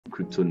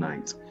crypto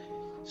night.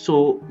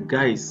 So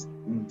guys,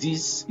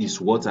 this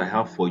is what I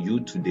have for you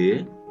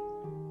today.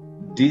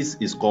 This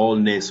is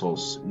called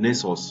Nexus.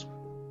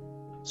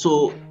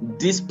 So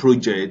this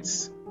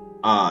project,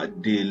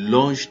 they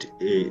launched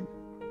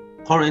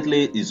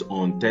currently is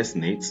on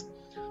Testnet,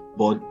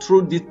 but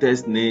through this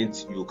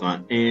Testnet you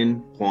can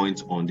earn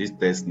points on this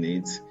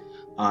Testnet,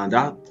 and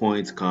that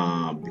point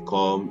can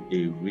become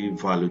a real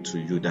value to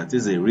you, that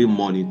is a real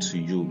money to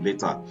you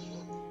later.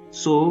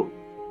 So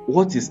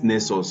what is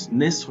Nexus?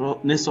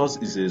 Nexus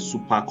is a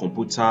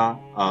supercomputer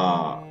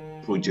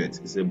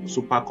project. It's a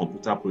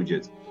supercomputer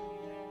project.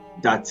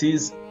 That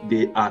is,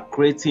 they are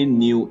creating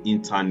new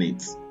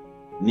internet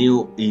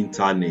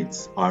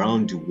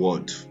around the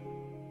world.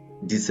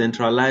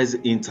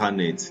 Decentralized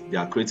internet. They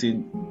are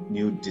creating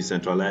new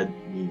decentralized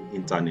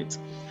internet.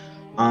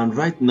 And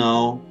right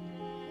now,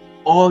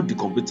 all the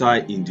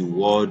computers in the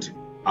world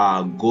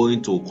are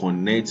going to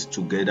connect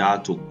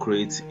together to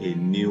create a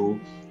new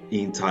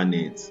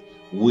internet,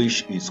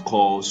 which is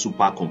called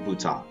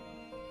supercomputer.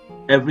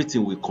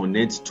 Everything will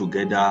connect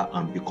together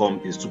and become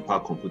a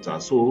supercomputer.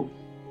 So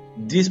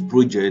this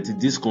project,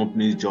 this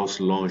company just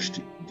launched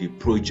the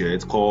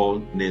project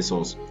called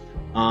Nexus,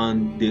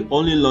 and they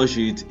only launched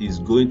it is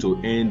going to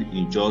end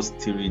in just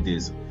 3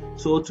 days.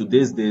 So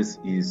today's date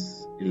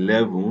is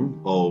 11th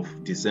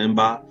of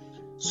December.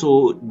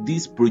 So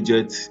this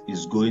project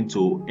is going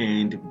to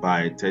end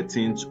by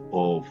 13th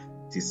of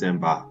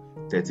December.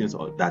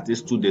 13th, that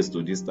is 2 days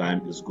to this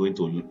time, is going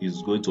to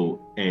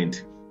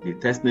end. The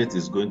testnet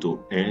is going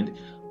to end,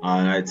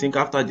 and I think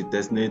after the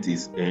testnet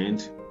is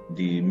end,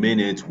 the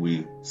mainnet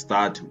will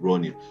start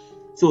running.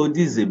 So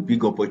this is a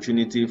big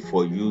opportunity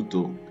for you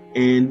to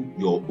earn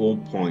your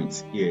own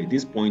points here.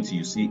 This point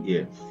you see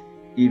here.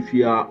 If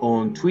you are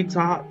on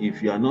Twitter,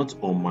 if you are not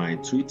on my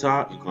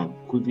Twitter, you can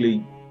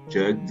quickly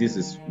check. This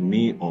is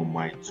me on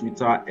my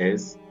Twitter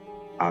S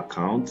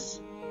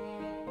account.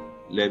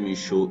 Let me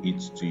show it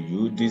to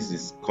you. This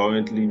is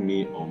currently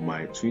me on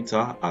my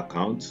Twitter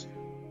account.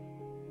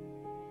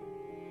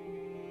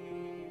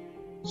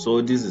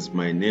 So this is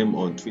my name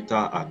on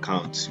Twitter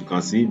account. You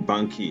can see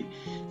Banky,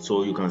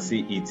 so you can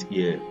see it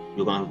here.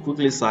 You can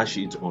quickly search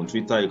it on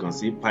Twitter. You can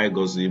see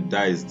PyGossip.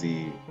 That is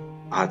the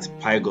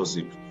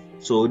 @PyGossip.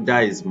 So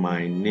that is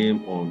my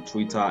name on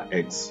Twitter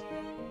X.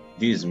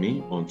 This is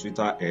me on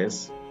Twitter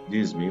S.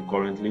 This is me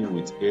currently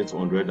with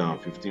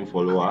 815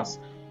 followers.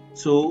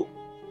 So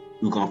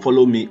you can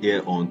follow me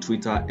here on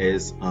Twitter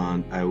S,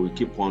 and I will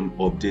keep on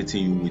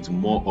updating you with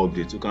more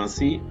updates. You can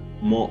see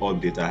more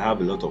updates. I have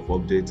a lot of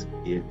updates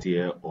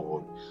here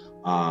on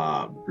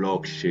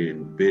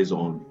blockchain based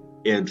on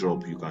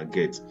airdrop you can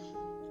get.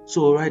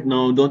 So right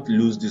now, don't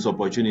lose this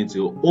opportunity.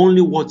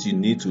 Only what you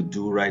need to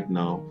do right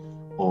now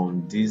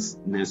on this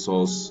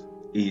Nexus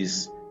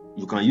is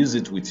you can use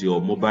it with your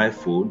mobile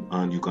phone,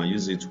 and you can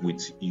use it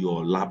with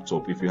your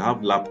laptop. If you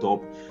have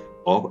laptop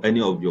or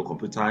any of your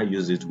computer,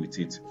 use it with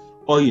it.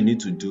 All you need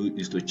to do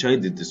is to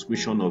check the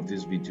description of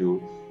this video.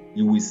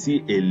 You will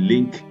see a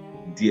link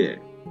there.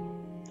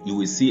 You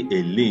will see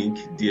a link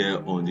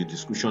there on the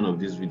description of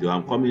this video.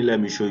 I'm coming. Let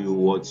me show you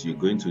what you're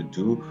going to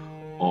do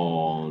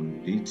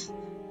on it.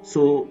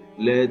 So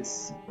let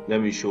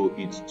me show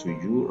it to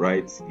you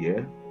right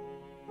here.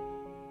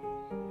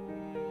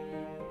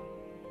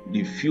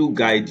 The few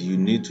guide you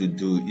need to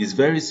do is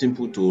very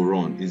simple to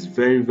run. It's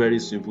very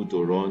simple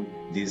to run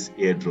this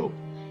airdrop.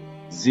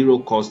 Zero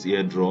cost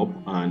airdrop,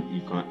 and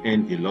you can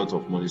earn a lot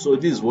of money. So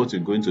this is what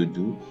you're going to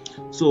do.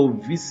 So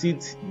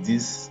visit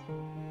this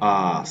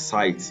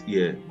site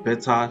here,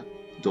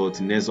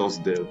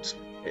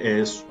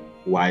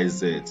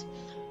 beta.nexus.xyz.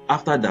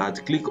 After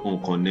that, click on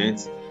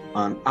connect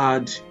and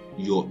add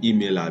your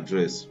email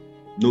address.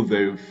 No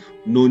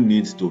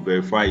need to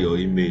verify your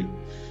email.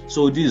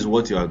 So this is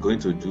what you are going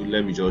to do.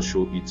 Let me just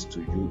show it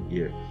to you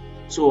here.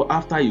 So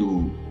after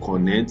you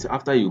connect,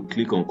 after you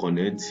click on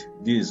connect,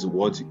 this is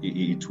what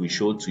it will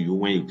show to you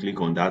when you click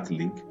on that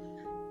link.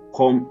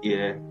 Come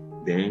here,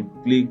 then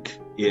click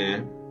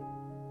here,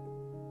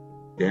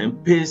 then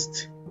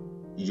paste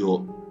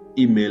your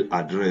email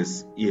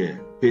address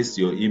here. Paste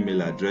your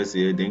email address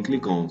here, then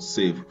click on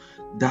save.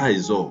 That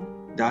is all.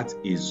 That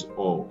is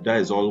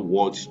all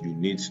what you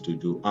need to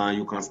do, and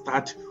you can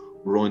start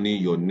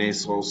running your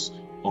Nexus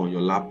on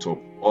your laptop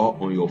or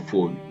on your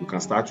phone. You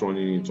can start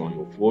running it on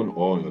your phone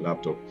or on your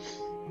laptop.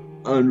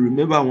 And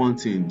remember one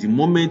thing, the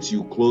moment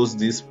you close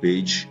this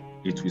page,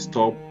 it will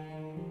stop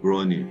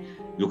running.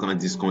 You can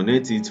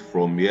disconnect it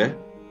from here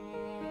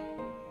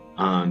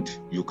and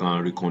you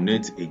can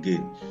reconnect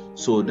again.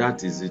 So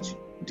that is it.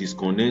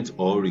 Disconnect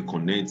or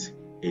reconnect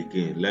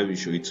again. Let me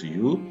show it to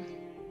you.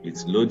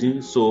 It's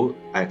loading, so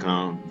I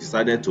can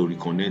decided to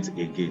reconnect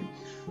again.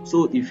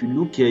 So if you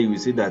look here, you will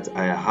see that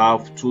I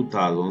have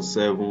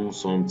 2007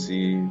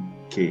 something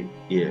K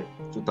here,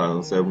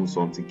 2007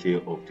 something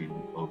K of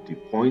the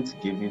points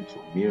given to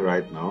me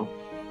right now.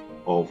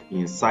 Of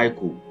in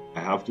cycle,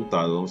 I have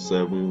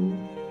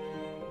 2007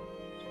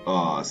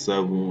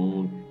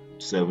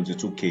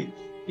 772K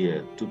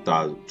here,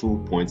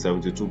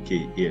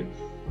 2.72K here.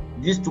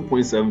 This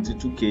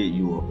 2.72k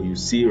you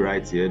see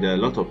right here, there are a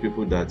lot of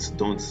people that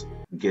don't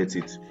get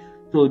it.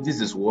 So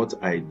this is what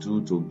I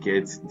do to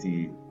get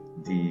the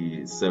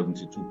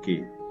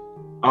 72k.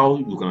 How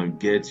you can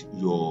get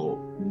your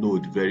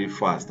node very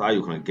fast, how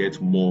you can get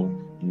more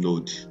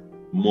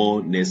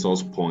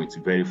Nexus points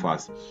very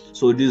fast.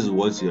 So this is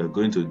what you are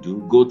going to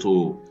do. Go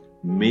to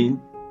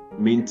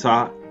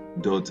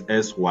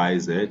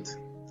beta.nexus.xyz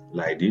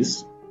like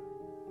this.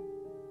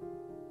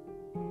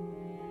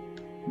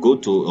 Go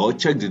to, or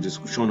check the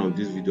description of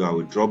this video, I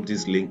will drop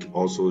this link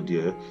also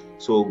there.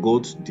 So go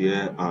to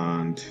there,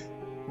 and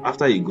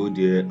after you go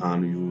there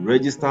and you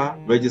register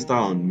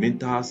on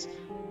Mintas,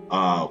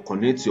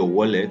 connect your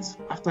wallet.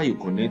 After you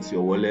connect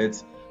your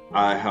wallet,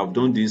 I have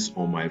done this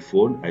on my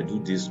phone, I do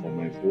this on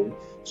my phone.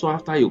 So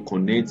after you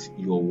connect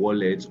your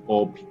wallet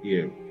up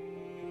here,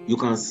 you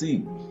can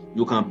see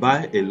you can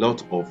buy a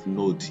lot of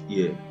node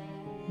here.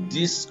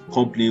 This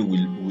company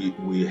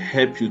will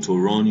help you to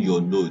run your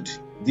node.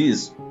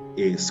 This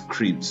a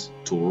script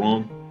to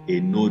run a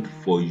node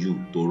for you,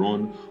 to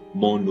run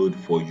more node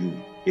for you,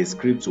 a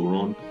script to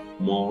run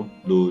more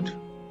node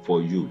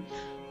for you.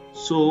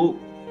 So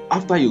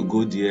after you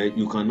go there,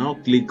 you can now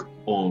click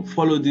on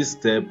follow this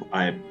step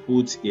I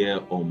put here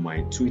on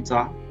my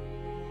Twitter,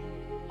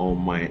 on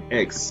my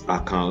X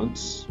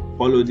account.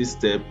 Follow this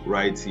step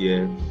right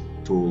here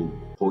to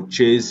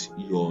purchase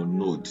your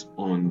node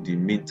on the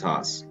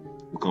Mintas.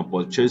 You can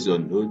purchase your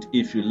node.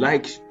 If you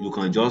like, you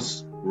can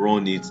just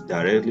run it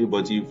directly,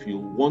 but if you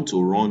want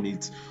to run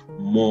it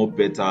more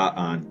better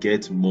and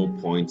get more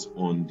points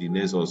on the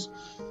Nexus,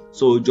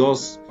 so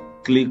just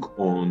click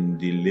on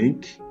the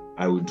link.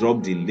 I will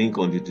drop the link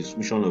on the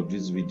description of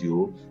this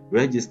video.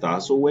 Register.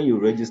 So when you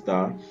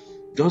register,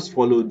 just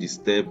follow the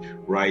step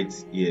right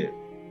here.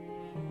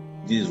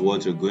 This is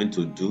what you're going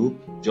to do.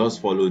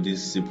 Just follow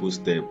this simple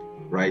step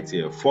right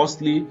here.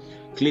 Firstly,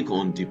 click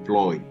on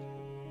deploy.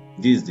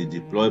 This is the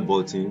deploy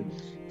button.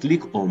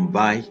 Click on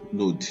buy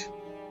node.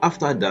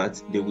 After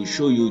that, they will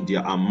show you the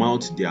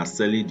amount they are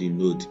selling the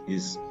node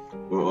is.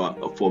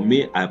 For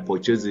me, I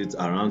purchased it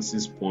around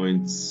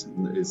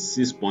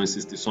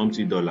 $6.60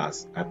 something.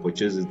 I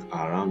purchased it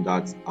around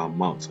that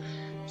amount.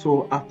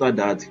 So after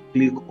that,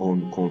 click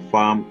on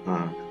confirm.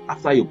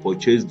 After you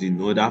purchase the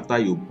node, after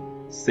you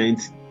send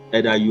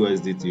either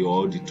USDT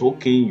or the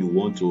token you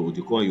want to,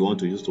 the coin you want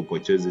to use to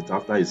purchase it,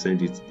 after you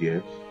send it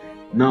there,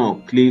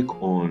 now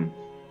click on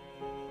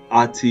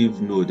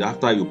active node.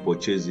 After you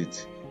purchase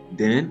it,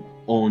 then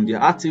on the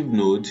active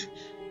node,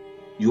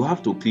 you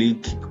have to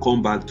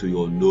come back to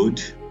your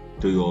node,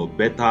 to your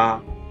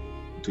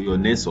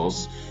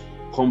Nexus,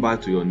 come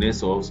back to your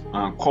Nexus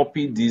and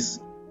copy this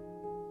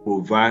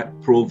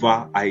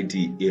prover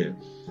ID here.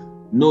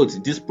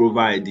 Note this prover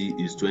ID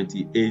is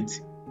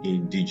 28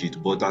 in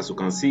digit, but as you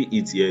can see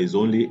it here is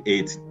only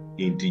 8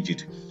 in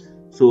digit.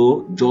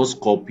 So just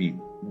copy,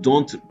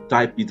 don't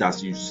type it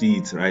as you see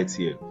it right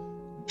here,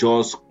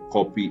 just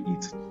copy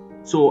it.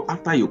 So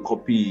after you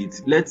copy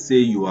it, let's say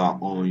you are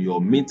on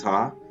your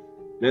meter.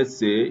 Let's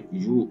say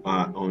you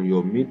are on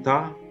your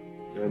meter.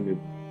 Let me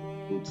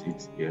put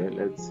it here.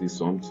 Let's see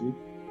something.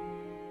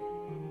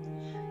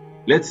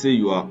 Let's say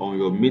you are on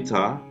your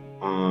meter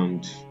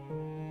and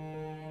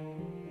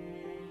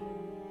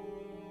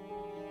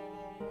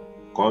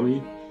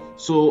coming.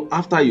 So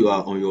after you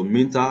are on your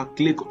meter,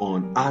 click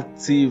on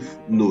active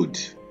node.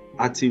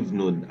 Active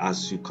node,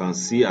 as you can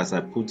see, as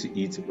I put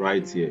it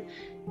right here,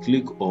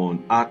 click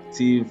on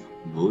active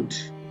node.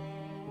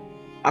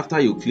 After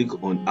you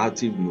click on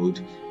active node,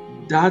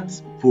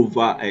 that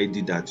prover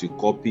ID that you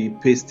copy,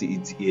 paste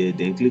it here,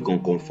 then click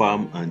on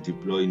confirm and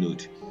deploy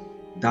node.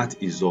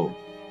 That is all.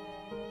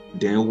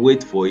 Then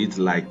wait for it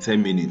like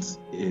 10 minutes.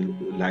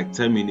 In like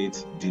 10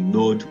 minutes, the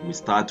node will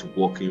start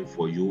working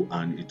for you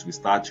and it will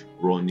start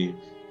running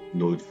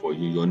node for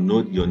you.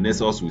 Your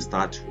Nexus will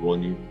start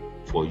running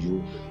for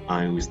you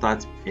and will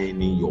start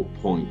earning your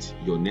points,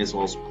 your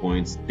Nexus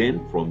points.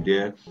 Then from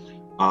there,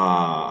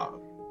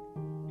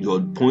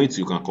 your points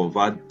you can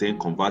convert, then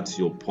convert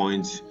your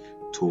points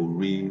to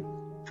real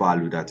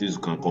value. That is,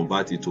 you can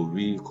convert it to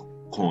real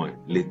coin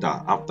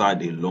later after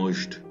they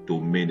launched to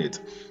mainnet.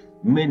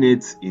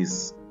 Mainnet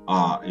is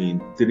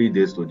in 3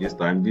 days to this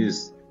time.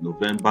 This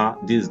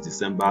is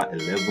December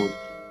 11th,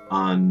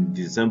 and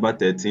December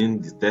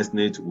 13th the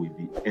testnet will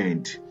be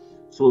end.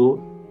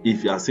 So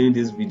if you are seeing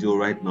this video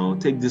right now,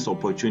 take this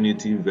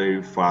opportunity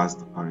very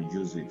fast and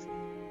use it.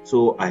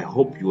 So I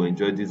hope you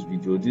enjoyed this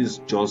video. This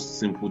is just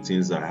simple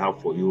things I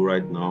have for you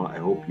right now. I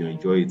hope you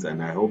enjoy it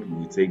and I hope you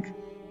will take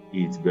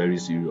it very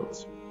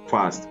serious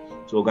fast.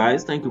 So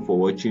guys, thank you for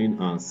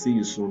watching and see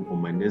you soon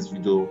on my next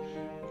video.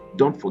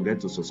 Don't forget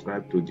to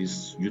subscribe to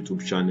this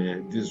YouTube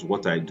channel. This is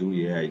what I do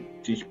here. I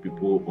teach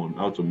people on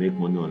how to make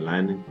money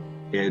online,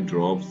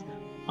 airdrops,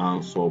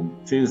 and some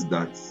things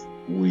that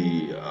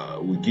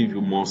will give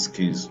you more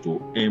skills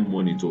to earn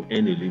money, to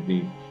earn a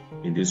living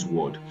in this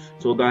world.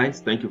 So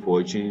guys, thank you for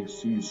watching.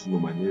 See you soon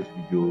on my next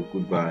video.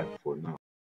 Goodbye for now.